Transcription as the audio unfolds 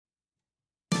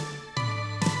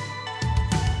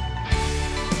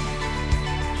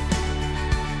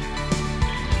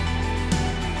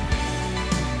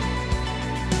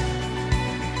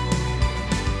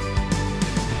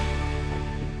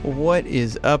What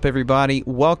is up, everybody?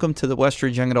 Welcome to the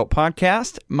Westridge Young Adult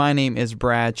Podcast. My name is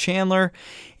Brad Chandler,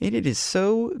 and it is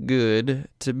so good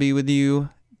to be with you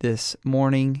this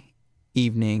morning,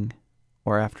 evening,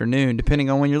 or afternoon, depending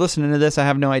on when you're listening to this. I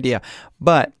have no idea,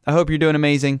 but I hope you're doing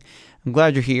amazing. I'm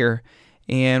glad you're here,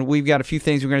 and we've got a few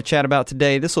things we're going to chat about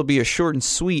today. This will be a short and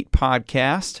sweet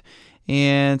podcast,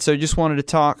 and so just wanted to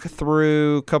talk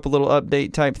through a couple little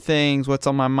update type things, what's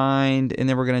on my mind, and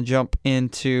then we're going to jump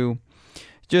into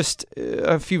just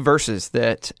a few verses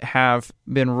that have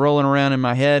been rolling around in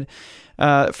my head.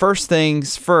 First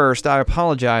things first, I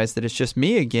apologize that it's just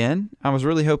me again. I was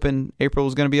really hoping April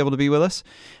was going to be able to be with us,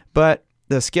 but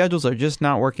the schedules are just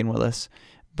not working with us.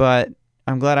 But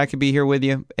I'm glad I could be here with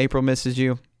you. April misses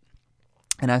you,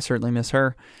 and I certainly miss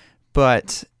her,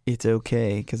 but it's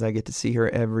okay because I get to see her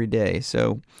every day.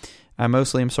 So I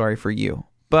mostly am sorry for you.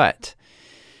 But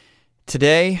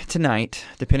tonight,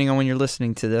 depending on when you're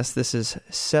listening to this, this is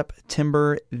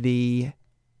September the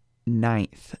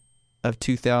 9th of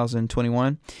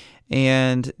 2021,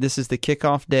 and this is the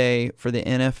kickoff day for the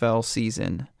NFL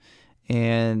season,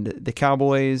 and the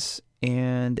Cowboys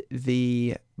and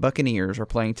the Buccaneers are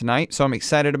playing tonight, so I'm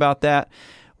excited about that.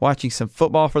 Watching some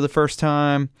football for the first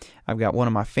time. I've got one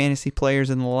of my fantasy players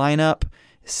in the lineup,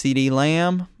 CeeDee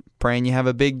Lamb. Praying you have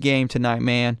a big game tonight,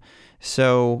 man.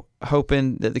 So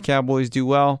hoping that the Cowboys do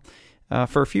well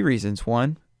for a few reasons.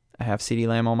 One, I have CeeDee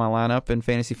Lamb on my lineup in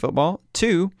fantasy football.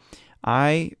 Two,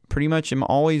 I pretty much am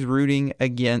always rooting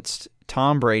against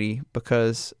Tom Brady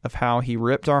because of how he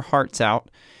ripped our hearts out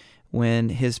when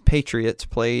his Patriots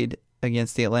played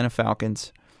against the Atlanta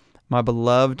Falcons, my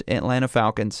beloved Atlanta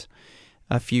Falcons,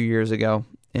 a few years ago.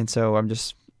 And so I'm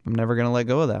never going to let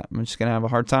go of that. I'm just going to have a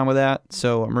hard time with that.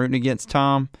 So I'm rooting against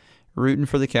Tom, rooting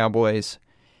for the Cowboys.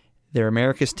 They're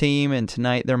America's team, and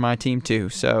tonight they're my team too.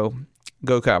 So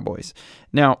go Cowboys.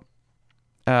 Now,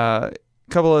 a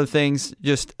couple other things,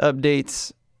 just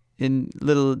updates in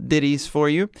little ditties for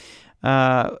you.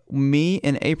 Me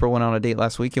and April went on a date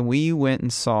last week, and we went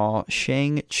and saw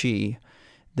Shang-Chi,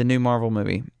 the new Marvel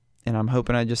movie. And I'm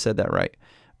hoping I just said that right.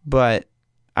 But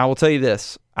I will tell you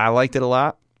this. I liked it a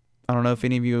lot. I don't know if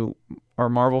any of you are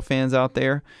Marvel fans out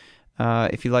there,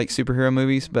 if you like superhero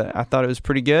movies, but I thought it was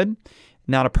pretty good.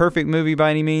 Not a perfect movie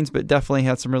by any means, but definitely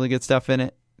had some really good stuff in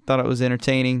it. Thought it was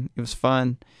entertaining. It was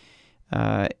fun.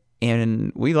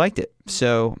 And we liked it.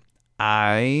 So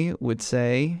I would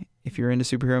say if you're into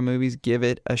superhero movies, give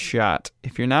it a shot.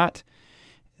 If you're not,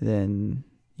 then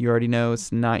you already know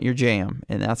it's not your jam,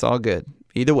 and that's all good.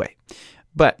 Either way.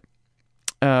 But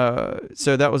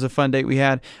so that was a fun date we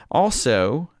had.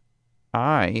 Also,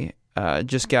 I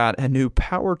just got a new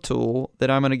power tool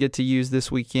that I'm going to get to use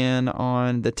this weekend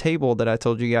on the table that I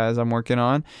told you guys I'm working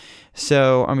on.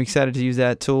 So I'm excited to use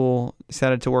that tool,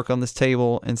 excited to work on this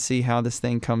table and see how this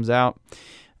thing comes out.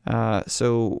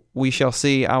 So we shall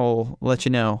see. I will let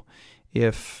you know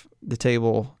if the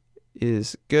table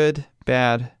is good,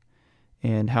 bad,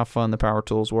 and how fun the power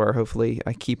tools were. Hopefully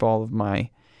I keep all of my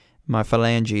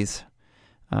phalanges,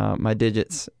 my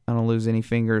digits. I don't lose any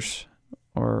fingers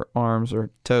or arms or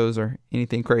toes or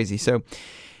anything crazy. So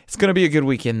it's going to be a good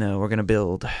weekend, though. We're going to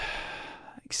build.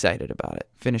 Excited about it.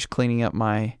 Finished cleaning up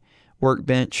my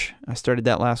workbench. I started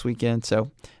that last weekend,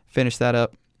 so finished that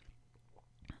up.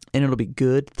 And it'll be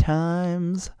good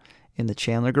times in the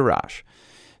Chandler garage.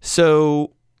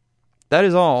 So that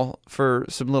is all for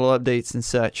some little updates and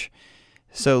such.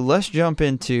 So let's jump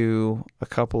into a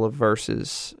couple of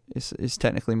verses. It's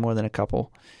technically more than a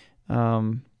couple.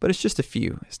 But it's just a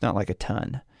few. It's not like a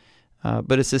ton.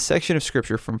 But it's a section of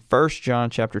scripture from 1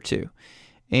 John chapter 2.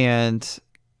 And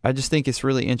I just think it's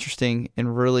really interesting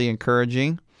and really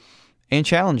encouraging and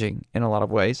challenging in a lot of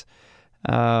ways.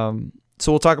 So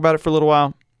we'll talk about it for a little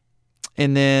while.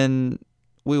 And then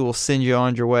we will send you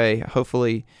on your way,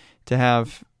 hopefully, to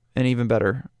have an even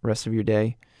better rest of your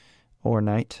day or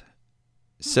night.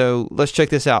 So let's check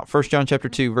this out. 1 John chapter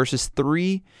 2, verses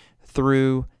 3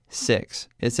 through 6.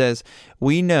 It says,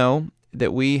 "We know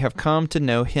that we have come to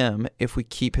know him if we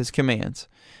keep his commands.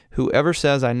 Whoever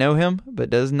says, 'I know him,' but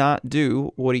does not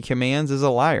do what he commands is a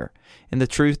liar, and the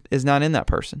truth is not in that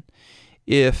person.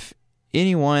 If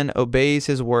anyone obeys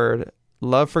his word,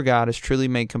 love for God is truly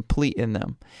made complete in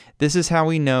them. This is how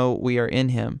we know we are in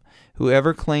him.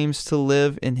 Whoever claims to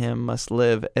live in him must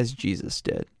live as Jesus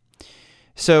did."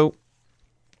 So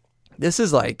this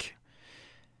is like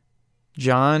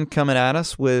John coming at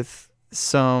us with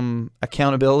some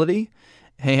accountability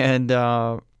and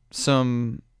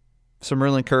some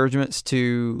real encouragements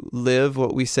to live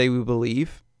what we say we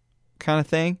believe, kind of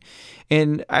thing.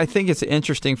 And I think it's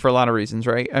interesting for a lot of reasons,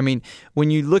 right? I mean, when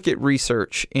you look at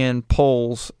research and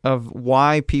polls of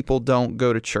why people don't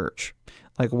go to church,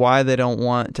 like why they don't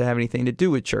want to have anything to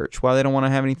do with church, why they don't want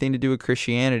to have anything to do with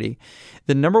Christianity,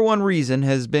 the number one reason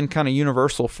has been kind of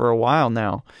universal for a while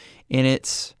now, and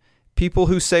it's people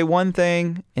who say one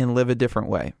thing and live a different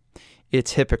way.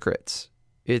 It's hypocrites.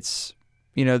 It's,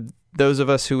 those of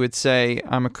us who would say,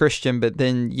 I'm a Christian, but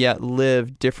then yet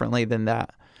live differently than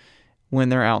that when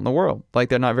they're out in the world. Like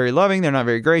they're not very loving, they're not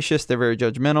very gracious, they're very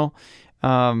judgmental.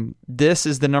 This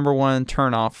is the number one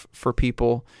turnoff for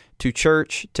people to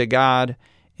church, to God,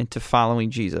 and to following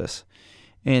Jesus.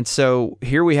 And so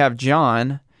here we have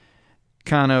John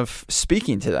kind of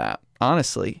speaking to that,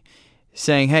 honestly,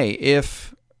 saying, hey,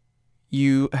 if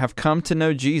you have come to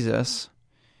know Jesus,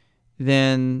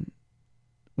 then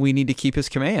we need to keep his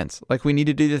commands. Like we need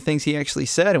to do the things he actually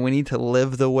said, and we need to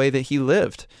live the way that he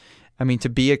lived. I mean, to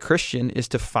be a Christian is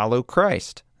to follow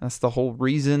Christ. That's the whole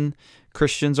reason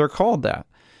Christians are called that.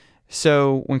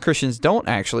 So when Christians don't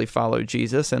actually follow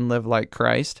Jesus and live like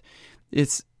Christ,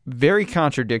 it's very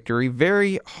contradictory,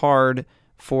 very hard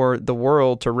for the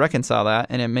world to reconcile that,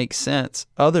 and it makes sense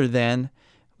other than,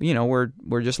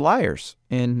 we're just liars,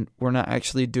 and we're not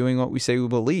actually doing what we say we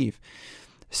believe.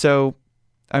 So,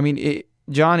 I mean,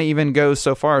 John even goes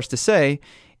so far as to say,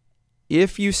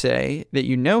 if you say that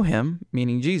you know him,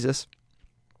 meaning Jesus,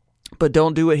 but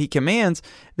don't do what he commands,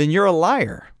 then you're a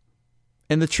liar,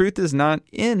 and the truth is not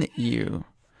in you.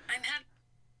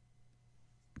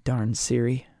 Darn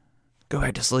Siri. Go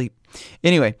back to sleep.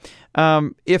 Anyway,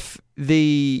 if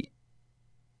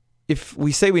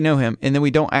we say we know him and then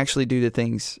we don't actually do the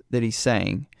things that he's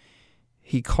saying,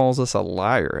 he calls us a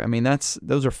liar. I mean,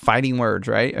 those are fighting words,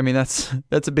 right? I mean, that's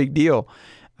a big deal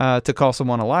to call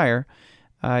someone a liar.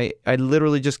 I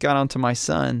literally just got onto my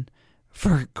son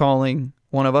for calling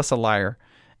one of us a liar,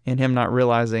 and him not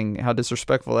realizing how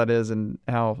disrespectful that is and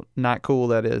how not cool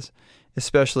that is,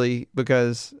 especially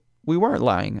because we weren't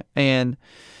lying. And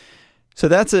so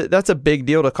that's a big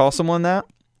deal to call someone that,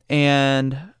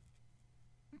 and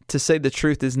to say the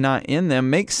truth is not in them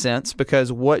makes sense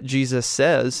because what Jesus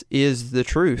says is the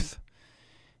truth.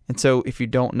 And so if you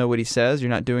don't know what he says, you're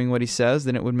not doing what he says,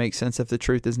 then it would make sense if the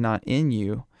truth is not in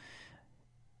you.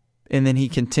 And then he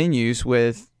continues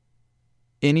with,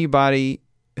 anybody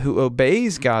who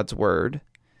obeys God's word,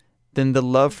 then the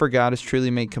love for God is truly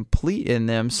made complete in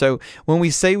them. So when we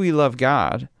say we love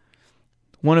God,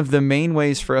 one of the main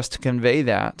ways for us to convey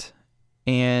that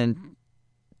and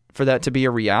for that to be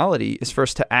a reality is for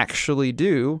us to actually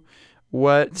do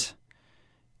what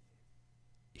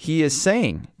he is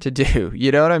saying to do.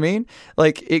 You know what I mean?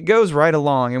 Like it goes right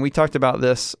along. And we talked about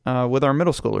this with our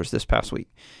middle schoolers this past week.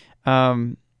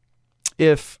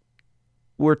 If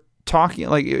we're talking,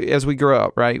 like as we grow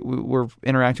up, right, we're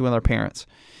interacting with our parents.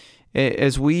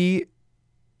 As we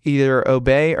either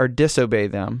obey or disobey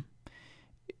them,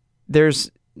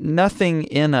 there's nothing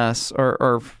in us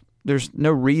or there's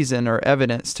no reason or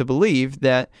evidence to believe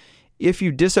that if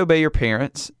you disobey your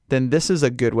parents, then this is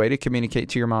a good way to communicate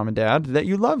to your mom and dad that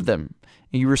you love them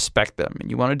and you respect them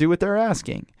and you want to do what they're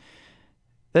asking.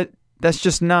 That's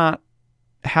just not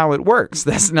how it works.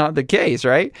 That's not the case,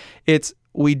 right? It's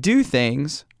we do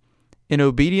things in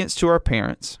obedience to our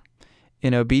parents,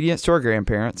 in obedience to our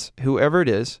grandparents, whoever it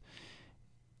is.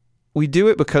 We do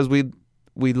it because we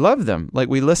love them. Like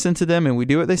we listen to them and we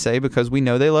do what they say because we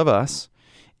know they love us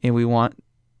and we want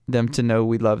them to know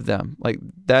we love them. Like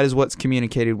that is what's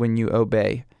communicated when you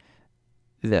obey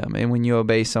them. And when you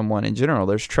obey someone in general,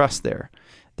 there's trust there.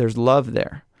 There's love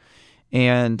there.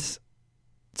 And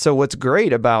so what's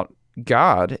great about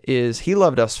God is he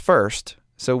loved us first.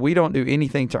 So we don't do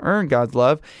anything to earn God's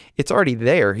love. It's already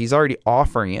there. He's already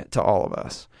offering it to all of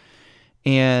us.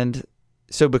 And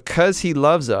so because he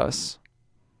loves us,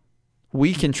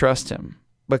 we can trust him.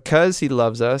 Because he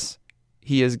loves us,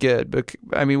 he is good.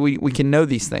 I mean, we can know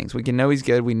these things. We can know he's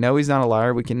good. We know he's not a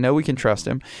liar. We can know we can trust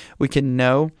him. We can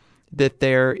know that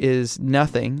there is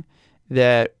nothing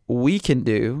that we can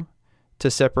do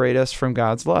to separate us from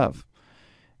God's love.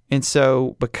 And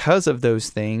so because of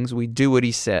those things, we do what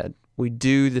he said. We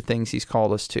do the things he's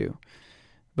called us to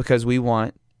because we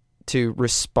want to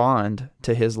respond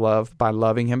to his love by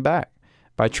loving him back,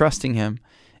 by trusting him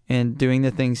and doing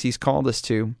the things he's called us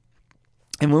to.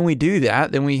 And when we do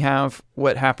that, then we have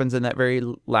what happens in that very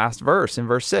last verse, in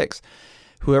verse 6.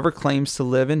 Whoever claims to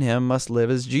live in him must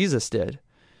live as Jesus did.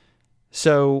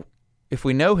 So if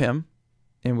we know him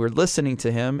and we're listening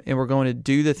to him and we're going to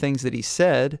do the things that he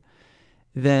said,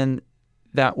 then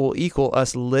that will equal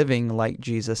us living like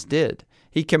Jesus did.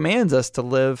 He commands us to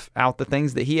live out the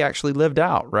things that he actually lived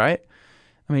out, right?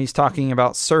 I mean, he's talking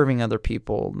about serving other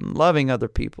people, and loving other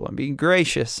people, and being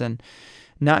gracious, and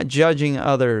not judging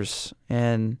others.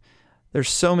 And there's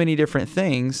so many different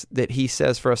things that he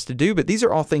says for us to do, but these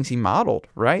are all things he modeled,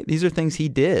 right? These are things he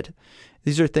did.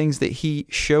 These are things that he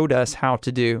showed us how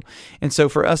to do. And so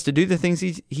for us to do the things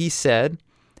he said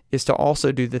is to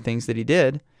also do the things that he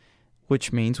did,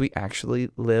 which means we actually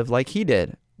live like he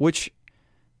did, which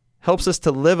helps us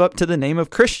to live up to the name of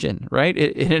Christian, right?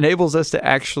 It enables us to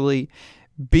actually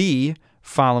be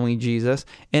following Jesus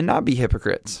and not be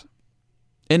hypocrites,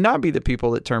 and not be the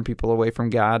people that turn people away from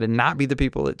God, and not be the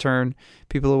people that turn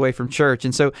people away from church.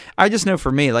 And so I just know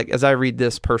for me, like as I read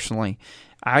this personally,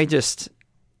 I just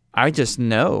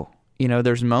know,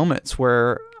 there's moments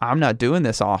where I'm not doing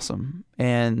this awesome,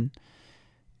 and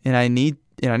I need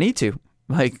to.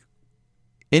 Like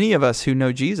any of us who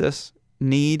know Jesus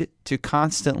need to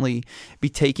constantly be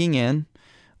taking in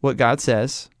what God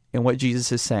says and what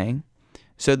Jesus is saying,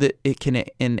 so that it can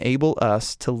enable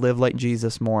us to live like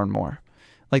Jesus more and more.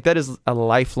 Like that is a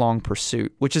lifelong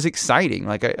pursuit, which is exciting.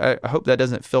 Like I hope that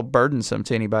doesn't feel burdensome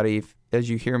to anybody as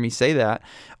you hear me say that,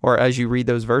 or as you read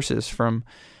those verses from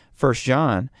 1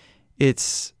 John.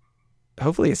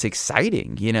 Hopefully it's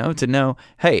exciting, to know,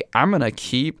 hey, I'm going to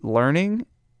keep learning.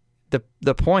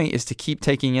 The point is to keep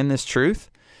taking in this truth,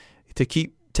 to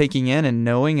keep taking in and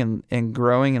knowing and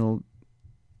growing and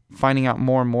finding out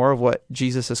more and more of what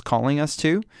Jesus is calling us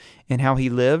to and how he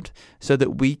lived, so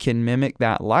that we can mimic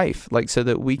that life, like so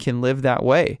that we can live that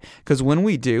way. Because when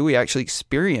we do, we actually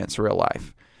experience real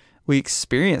life. We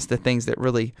experience the things that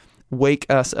really wake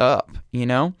us up,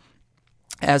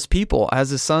 as people,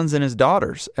 as his sons and his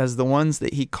daughters, as the ones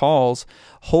that he calls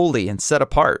holy and set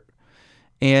apart,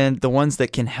 and the ones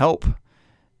that can help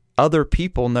other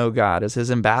people know God as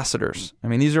his ambassadors. I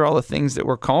mean, these are all the things that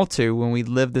we're called to when we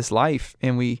live this life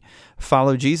and we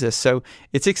follow Jesus. So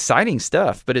it's exciting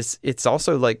stuff, but it's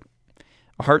also like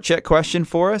a heart check question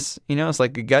for us. It's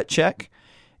like a gut check.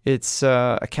 It's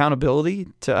accountability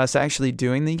to us actually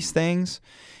doing these things.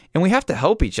 And we have to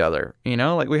help each other,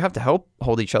 like we have to help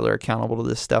hold each other accountable to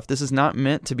this stuff. This is not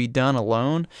meant to be done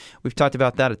alone. We've talked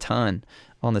about that a ton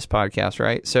on this podcast,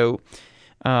 right? So,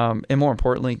 and more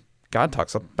importantly, God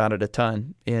talks about it a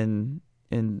ton in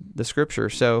the scripture.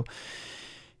 So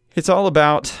it's all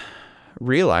about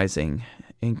realizing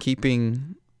and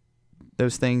keeping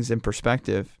those things in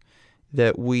perspective,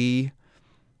 that we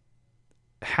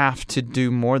have to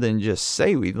do more than just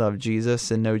say we love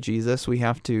Jesus and know Jesus. We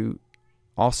have to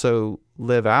also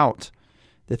live out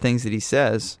the things that he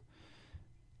says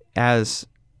as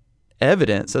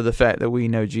evidence of the fact that we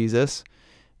know Jesus.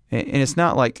 And it's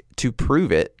not like to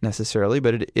prove it necessarily,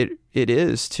 but it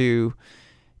is to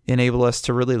enable us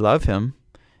to really love him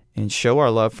and show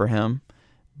our love for him,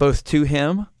 both to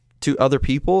him, to other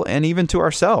people, and even to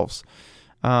ourselves,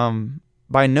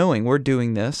 by knowing we're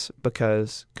doing this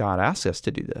because God asked us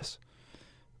to do this.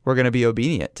 We're going to be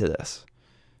obedient to this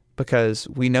because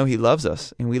we know he loves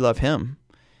us and we love him.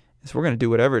 So we're going to do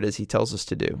whatever it is he tells us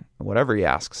to do. Whatever he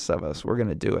asks of us, we're going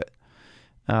to do it.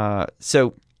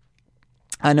 So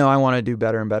I know I want to do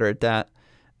better and better at that.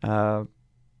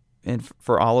 And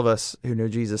for all of us who know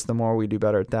Jesus, the more we do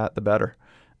better at that, the better.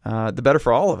 The better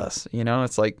for all of us.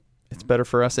 It's like it's better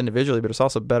for us individually, but it's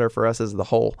also better for us as the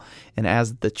whole and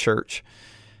as the church.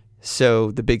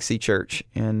 So the Big C Church.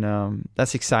 And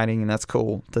that's exciting and that's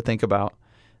cool to think about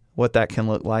what that can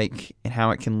look like and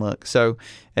how it can look. So,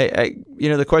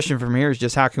 the question from here is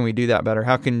just how can we do that better?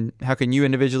 How can you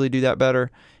individually do that better?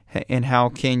 And how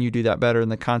can you do that better in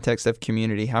the context of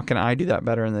community? How can I do that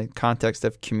better in the context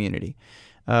of community,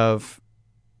 of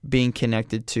being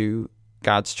connected to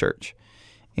God's church?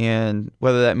 And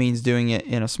whether that means doing it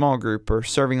in a small group or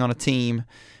serving on a team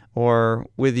or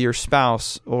with your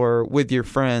spouse or with your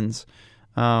friends,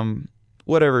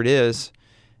 whatever it is,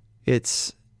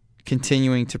 it's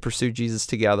continuing to pursue Jesus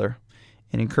together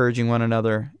and encouraging one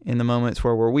another in the moments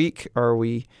where we're weak or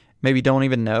we maybe don't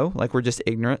even know, like we're just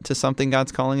ignorant to something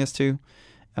God's calling us to,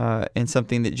 and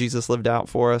something that Jesus lived out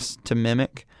for us to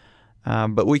mimic.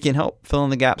 But we can help fill in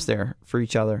the gaps there for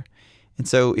each other. And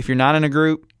so if you're not in a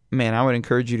group, man, I would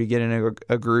encourage you to get in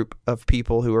a group of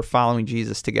people who are following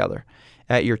Jesus together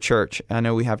at your church. I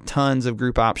know we have tons of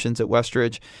group options at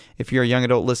Westridge. If you're a young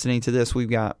adult listening to this, we've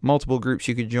got multiple groups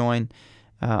you could join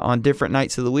on different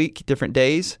nights of the week, different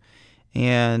days.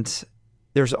 And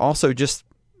there's also just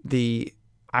the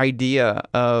idea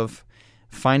of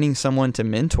finding someone to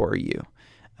mentor you,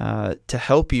 to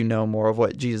help you know more of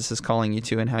what Jesus is calling you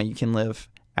to and how you can live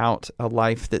out a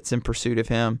life that's in pursuit of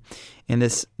him and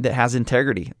this that has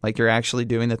integrity, like you're actually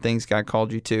doing the things God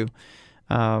called you to.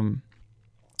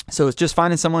 So it's just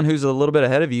finding someone who's a little bit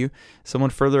ahead of you, someone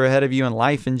further ahead of you in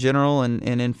life in general and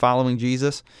in following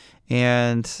Jesus,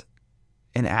 and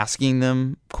asking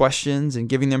them questions and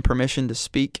giving them permission to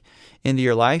speak into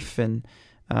your life and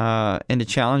to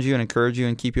challenge you and encourage you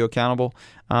and keep you accountable.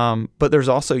 But there's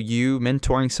also you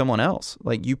mentoring someone else,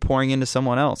 like you pouring into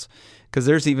someone else, because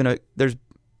there's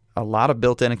a lot of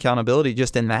built-in accountability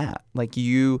just in that, like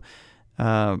you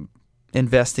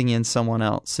investing in someone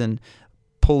else and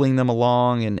pulling them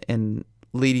along and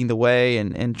leading the way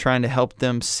and trying to help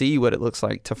them see what it looks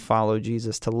like to follow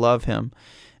Jesus, to love him,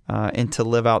 and to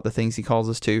live out the things he calls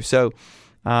us to. So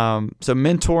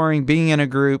mentoring, being in a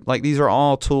group, like these are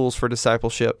all tools for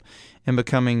discipleship and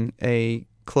becoming a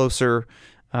closer,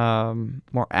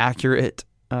 more accurate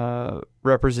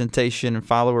representation and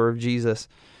follower of Jesus.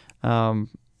 And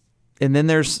then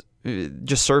there's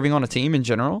just serving on a team in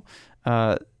general,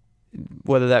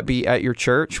 whether that be at your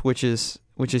church, which is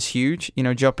huge,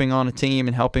 jumping on a team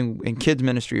and helping in kids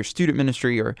ministry or student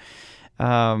ministry, or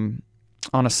on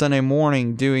a Sunday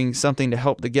morning doing something to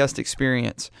help the guest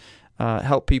experience,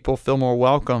 help people feel more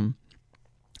welcome,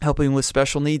 helping with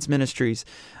special needs ministries,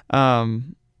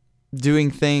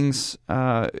 doing things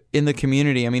in the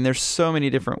community. I mean, there's so many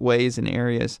different ways and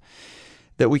areas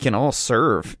that we can all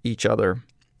serve each other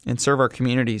and serve our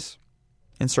communities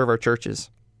and serve our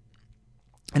churches.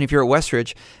 And if you're at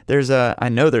Westridge, I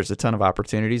know there's a ton of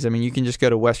opportunities. I mean, you can just go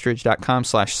to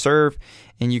westridge.com/serve,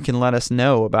 and you can let us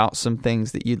know about some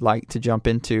things that you'd like to jump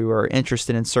into or are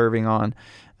interested in serving on,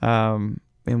 and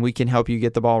we can help you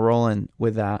get the ball rolling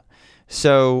with that.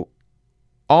 So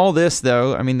all this,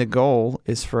 though, I mean, the goal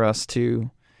is for us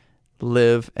to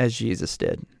live as Jesus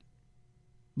did,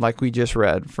 like we just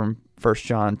read from 1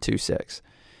 John 2:6.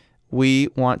 We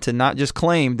want to not just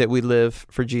claim that we live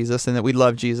for Jesus and that we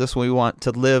love Jesus. We want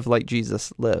to live like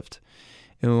Jesus lived.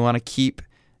 And we want to keep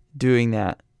doing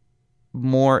that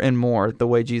more and more the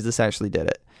way Jesus actually did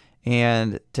it.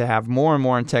 And to have more and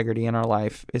more integrity in our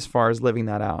life as far as living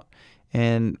that out.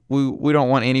 And we don't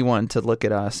want anyone to look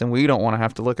at us, and we don't want to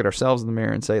have to look at ourselves in the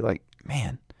mirror and say, like,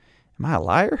 man, am I a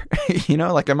liar?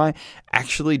 Like, am I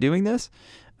actually doing this?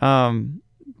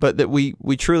 But that we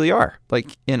truly are,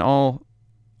 like, in all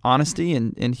honesty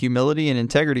and humility and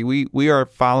integrity, we are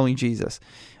following Jesus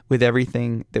with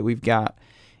everything that we've got.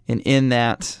 And in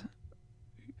that,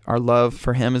 our love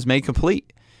for him is made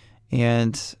complete.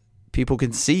 And people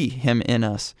can see him in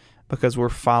us because we're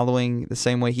following the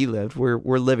same way he lived.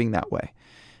 We're living that way.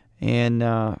 And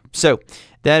so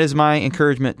that is my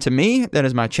encouragement to me. That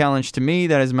is my challenge to me.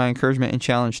 That is my encouragement and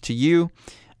challenge to you.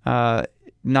 Not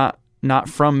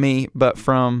from me, but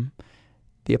from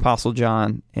the Apostle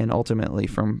John, and ultimately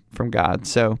from God.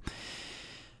 So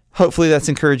hopefully that's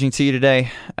encouraging to you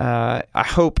today. I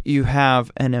hope you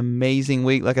have an amazing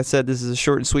week. Like I said, this is a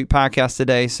short and sweet podcast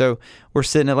today, so we're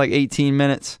sitting at like 18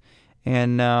 minutes,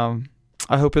 and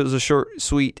I hope it was a short,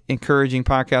 sweet, encouraging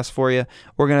podcast for you.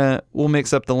 We'll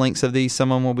mix up the lengths of these.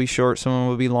 Some of them will be short, some of them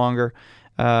will be longer.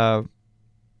 Not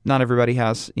everybody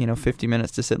has 50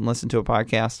 minutes to sit and listen to a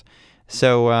podcast.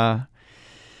 So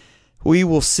we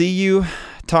will see you,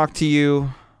 talk to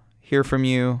you, hear from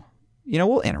you.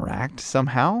 We'll interact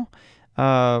somehow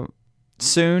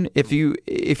soon. If you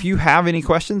have any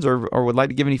questions or would like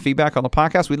to give any feedback on the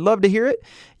podcast, we'd love to hear it.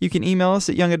 You can email us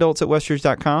at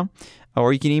youngadults@westridge.com,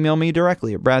 or you can email me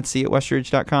directly at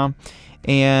bradc@westridge.com.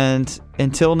 And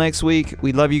until next week,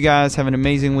 we love you guys. Have an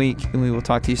amazing week, and we will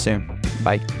talk to you soon.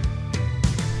 Bye.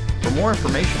 For more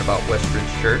information about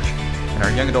Westridge Church and our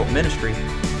young adult ministry,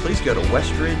 please go to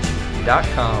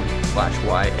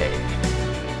westridge.com/YA.